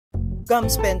come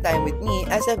spend time with me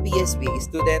as a BSB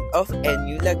student of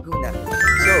NU Laguna.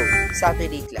 So,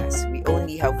 Saturday class, we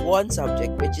only have one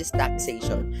subject which is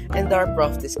taxation, and our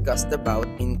prof discussed about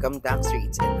income tax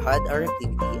rates and had our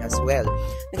activity as well.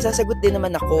 Nagsasagot din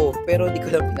naman ako pero di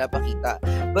ko lang pinapakita.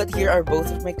 But here are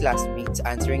both of my classmates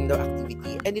answering the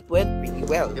activity and it went pretty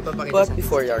well. But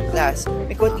before our class,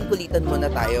 may konting kulitan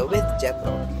muna tayo with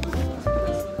Jetro.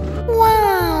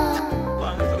 Wow!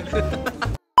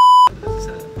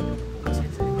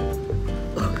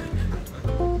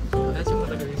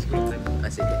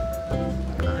 Sige.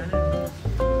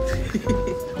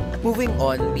 Moving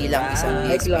on, bilang isang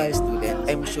BSB student,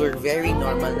 I'm sure very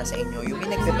normal na sa inyo yung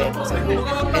pinagpepeko sa group.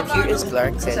 And here is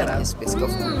Clark selling his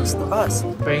biscuit cookies to us.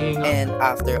 And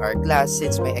after our class,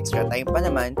 since may extra time pa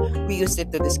naman, we used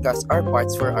it to discuss our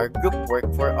parts for our group work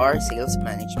for our sales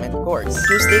management course.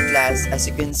 Tuesday class, as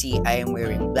you can see, I am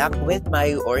wearing black with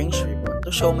my orange ribbon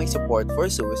to show my support for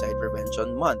Suicide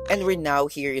Prevention Month. And we're now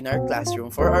here in our classroom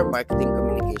for our marketing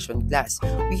communication class.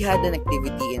 We had an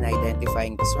activity in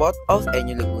identifying the SWOT of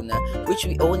NU Laguna, which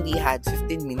we only had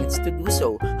 15 minutes to do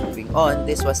so. Moving on,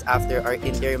 this was after our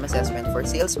interim assessment for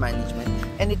sales management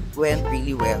and it went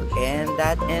really well. And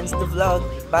that ends the vlog.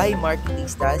 Bye,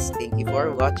 Marketistas. Thank you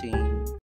for watching.